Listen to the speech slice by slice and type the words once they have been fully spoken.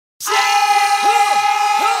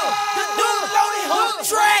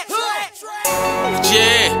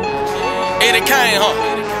Eddie Kane, huh?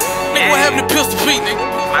 Nigga, what happened to Pistol Pete, nigga?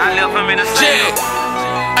 I left him in the sand.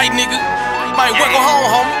 Hey, nigga, might welcome home,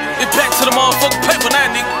 homie. It's back to the motherfucking paper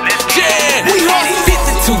now, nigga. We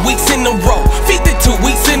hustle 52 weeks in a row. 52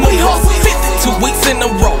 weeks in a row. 52 weeks in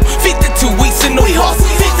a row. 52 weeks in a row.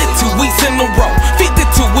 52 weeks in a row.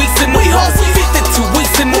 52 weeks in a row. 52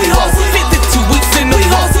 weeks in a row. 52 weeks in a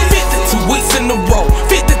row. 52 weeks in a row.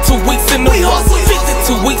 52 weeks in a row.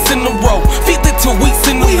 52 weeks in a row. 52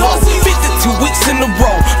 weeks in a row. 52 weeks in a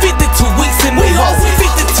row. 52 weeks in a row.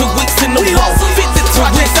 52 weeks in a row. 52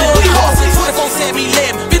 weeks in a row. 24/7,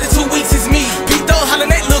 11. 52 weeks is me. P-Thug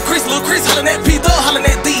hollin' at Lil' Chris hollin' at P-Thug, hollin'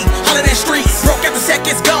 at D, hollin' at Streets. Broke out the sack,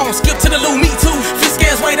 it's gone. Skip to the loo, me too. Fish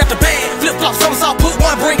scans right out the bag. Flip flop, somersault, put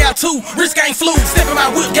one, bring out two. Wrist game flew, steppin' my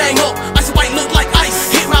whip game up. Icy white look like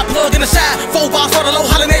ice. Hit my plug in the shine. 4 bars for the low,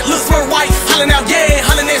 hollin' at Lil' Smurf White. Hollin' out, yeah,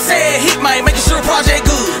 hollin' at sad. Hit man, making sure the project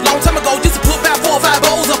good. Long time ago, used to put about 4 or 5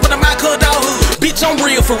 bowls up in my cut dog hood. Bitch, I'm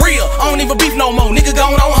real, for real. I don't even beef no more. Nigga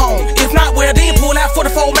gone on home. If not, well then pull out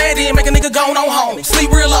 44 man, then make a nigga gone on home. Sleep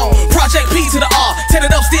real long. Project P to the R. Tell it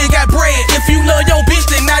up, still got bread. If you love your bitch,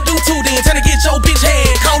 then I do too. Then tell to get your bitch head.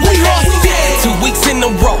 Call me hustle. 52 weeks in a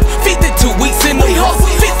row. 52 weeks in a row.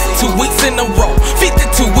 52 weeks in a row.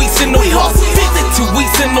 52 weeks in a row. 52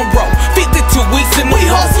 weeks in a row. 52 weeks in a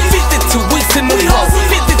row. 52 weeks in a row.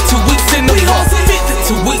 52 weeks in a row.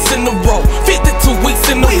 52 weeks in a row. 52 weeks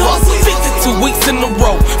in a row. 52 weeks in a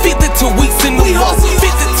row. 52 weeks in a row.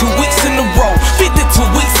 52 weeks in a row. 52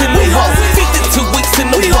 weeks in a row. 52 weeks in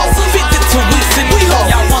a row. 52 weeks in a row.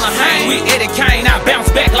 Y'all wanna hang with Eddie Kane? I bounce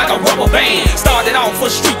back like a rubber band. Started off a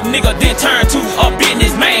street nigga, then turned to a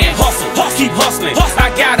businessman. Hustle, keep hustling. I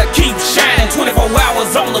gotta keep shining. 24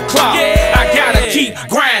 hours on the clock. I gotta keep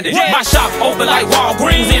grinding. My shop open like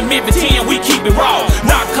Walgreens in Memphis 10. We keep it raw.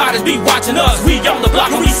 Narcotics be watching us. We on the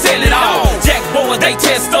block and we sell it all. Jack boys they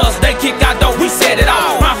test us. They kick out though we set it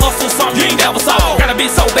all. My hustle something you ain't never saw. Got a bitch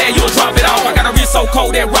so bad you'll drop it off. I got a wrist so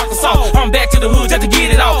cold that rock the salt. I'm back to the hood just to get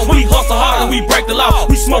it off. We hustle hard and we break the law.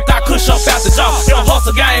 We smoke our kush up out the jaw. Your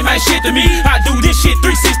hustle game ain't shit to me. I do this shit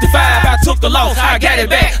 365. I took the loss, I got it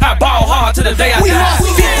back. I ball hard to the day I die.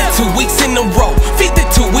 52 weeks in a row.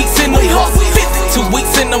 52 weeks in a row. 52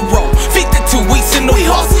 weeks in a row. 52 weeks in a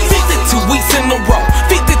row. 52 weeks in a row.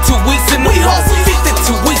 52 weeks in a row.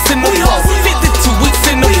 52 weeks in a row. 52 weeks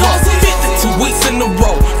in a row. 52 weeks in a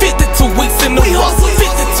row. 52 weeks in a row.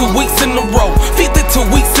 52 weeks in a row. 52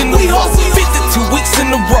 weeks in a row. 52 weeks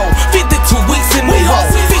in a row. 52 weeks in a row.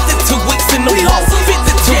 52 weeks in a row.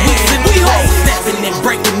 52 weeks in a row. Snapping and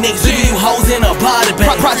breaking necks, leaving you hoes in a body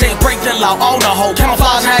bag. Project break the law on the hoe.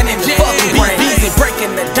 Camouflage hiding in fucking busy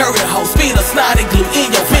breaking the dirty hoe. Speed of snotty glue in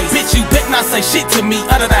your face. Bitch, you bet not say shit to me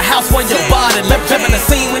under the house where your body left. Living the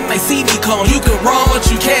scene when they see me come. You can run, but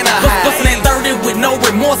you cannot hide. Bustin' that 30 with no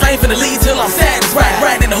remorse. I ain't finna leave till I'm satisfied.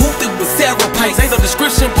 Riding in the hoop with several paints. Ain't no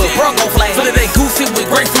description but Bronco flags. Filling that goosey with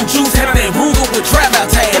grapefruit juice. Handle that Ruger with trap-out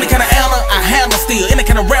tag. Any kind of Anna, I handle still. Any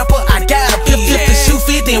kind of rapper, I got a feel. If the shoe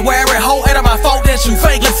fit, then wear it. Hoe, ain't my fault that you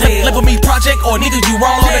fake as hell. Live with me project or nigga you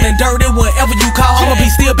wrong. Harder than dirty, whatever you call. I'ma be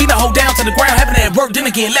still beating the hoe down to the ground. Having that work, then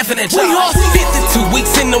again left in that job. 52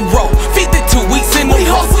 weeks in a row. 52 weeks in a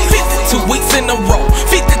row. 52 weeks in a row.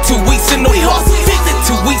 52 weeks in a row.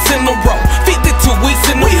 52 weeks in a row. 52 weeks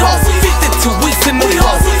in a row. 52 weeks in a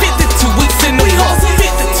row. 52 weeks in a row.